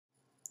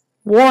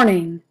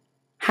Warning!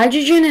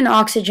 Hydrogen and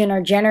oxygen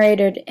are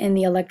generated in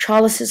the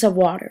electrolysis of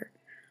water.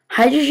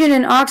 Hydrogen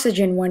and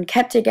oxygen, when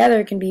kept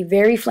together, can be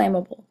very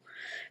flammable.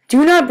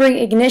 Do not bring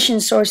ignition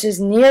sources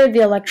near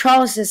the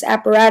electrolysis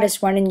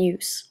apparatus when in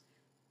use.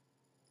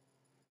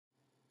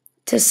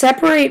 To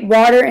separate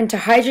water into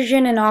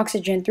hydrogen and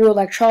oxygen through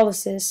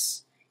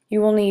electrolysis, you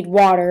will need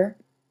water,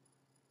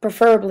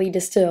 preferably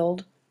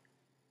distilled,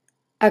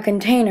 a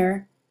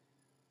container,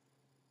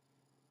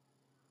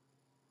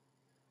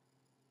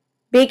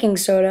 baking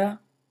soda,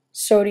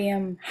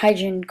 sodium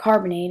hydrogen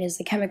carbonate is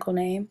the chemical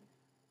name,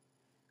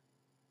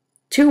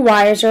 2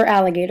 wires or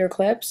alligator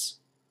clips,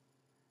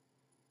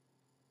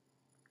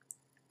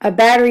 a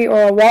battery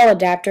or a wall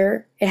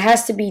adapter, it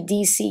has to be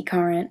DC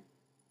current,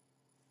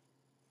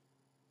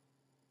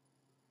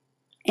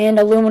 and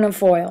aluminum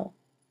foil.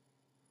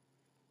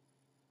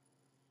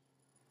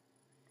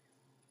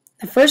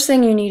 The first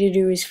thing you need to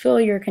do is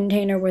fill your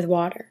container with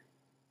water.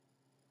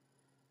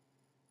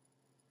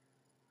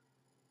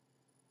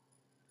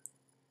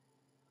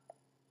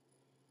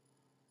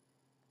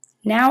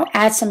 Now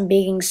add some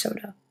baking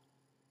soda.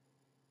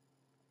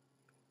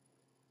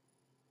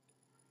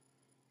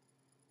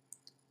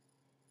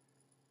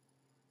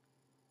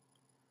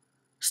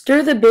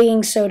 Stir the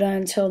baking soda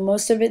until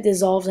most of it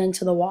dissolves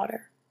into the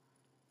water.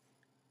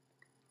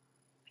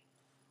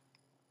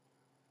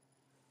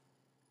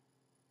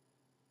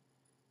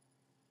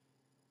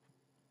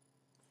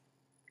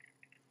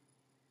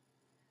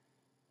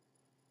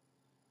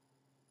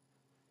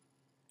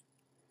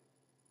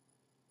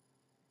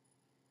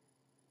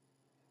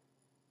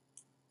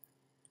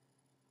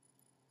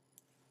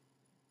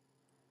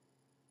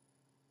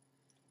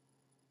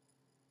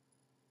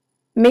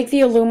 Make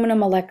the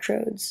aluminum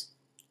electrodes.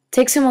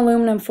 Take some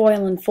aluminum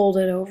foil and fold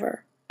it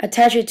over.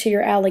 Attach it to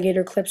your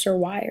alligator clips or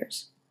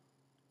wires.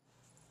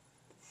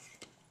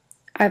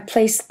 I've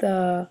placed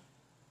the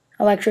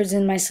electrodes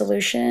in my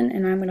solution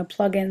and I'm going to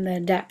plug in the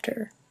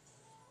adapter.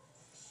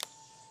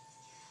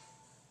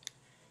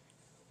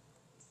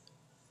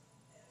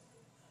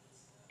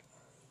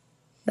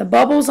 The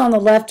bubbles on the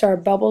left are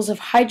bubbles of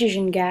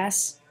hydrogen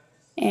gas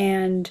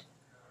and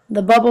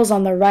the bubbles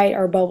on the right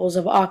are bubbles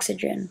of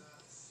oxygen.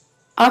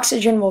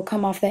 Oxygen will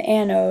come off the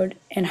anode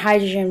and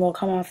hydrogen will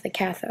come off the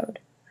cathode.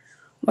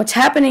 What's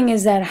happening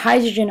is that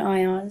hydrogen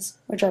ions,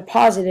 which are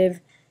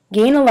positive,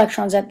 gain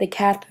electrons at the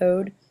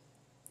cathode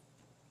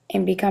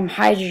and become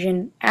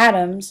hydrogen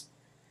atoms,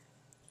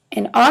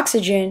 and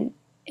oxygen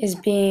is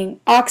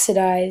being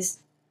oxidized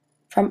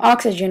from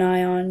oxygen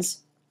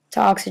ions to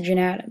oxygen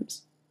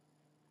atoms.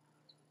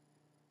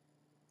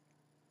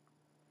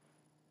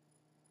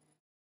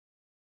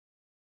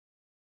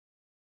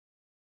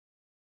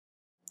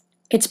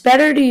 It's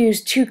better to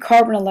use 2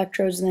 carbon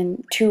electrodes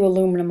than 2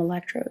 aluminum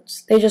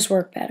electrodes. They just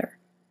work better.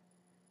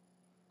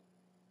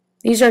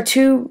 These are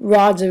 2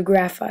 rods of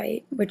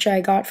graphite, which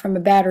I got from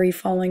a battery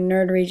following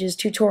Nerd Rage's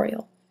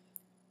tutorial.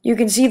 You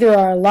can see there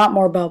are a lot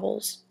more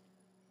bubbles.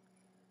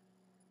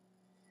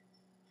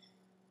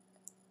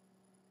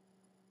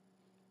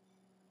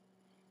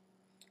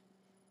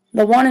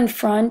 The one in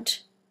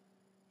front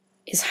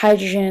is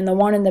hydrogen and the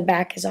one in the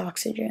back is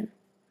oxygen.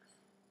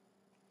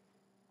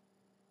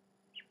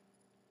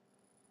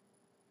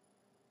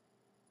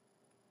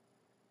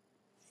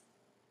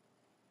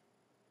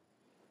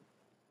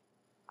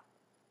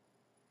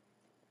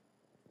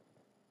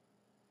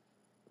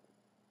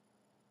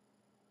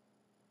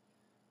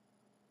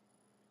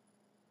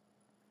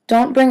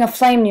 Don't bring a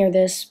flame near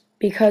this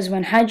because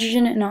when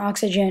hydrogen and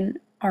oxygen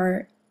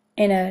are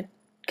in a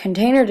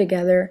container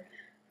together,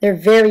 they're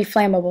very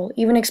flammable,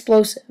 even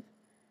explosive.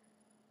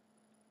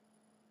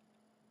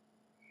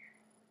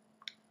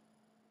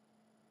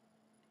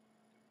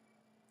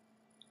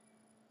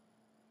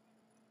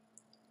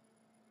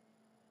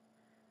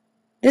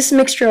 This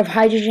mixture of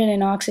hydrogen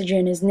and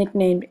oxygen is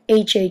nicknamed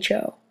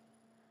HHO.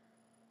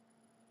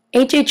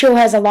 HHO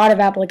has a lot of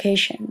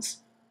applications,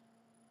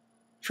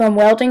 from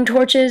welding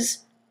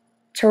torches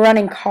to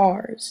running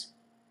cars.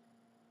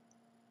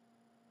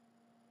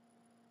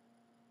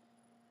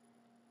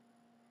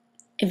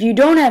 If you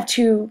don't have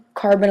 2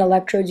 carbon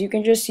electrodes, you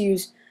can just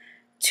use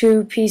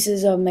 2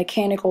 pieces of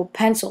mechanical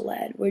pencil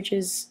lead, which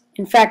is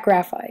in fact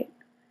graphite.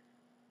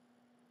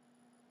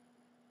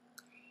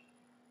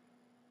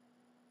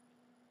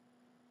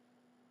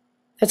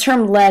 The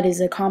term lead is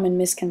a common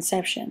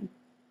misconception.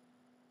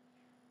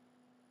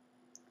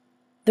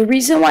 The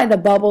reason why the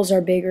bubbles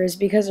are bigger is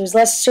because there's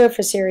less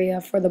surface area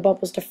for the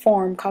bubbles to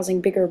form,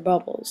 causing bigger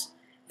bubbles.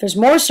 If there's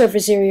more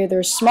surface area,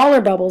 there's smaller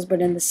bubbles,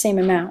 but in the same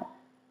amount.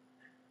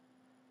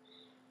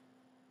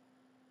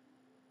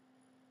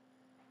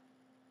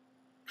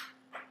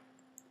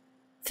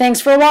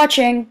 Thanks for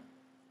watching,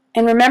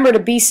 and remember to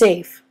be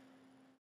safe.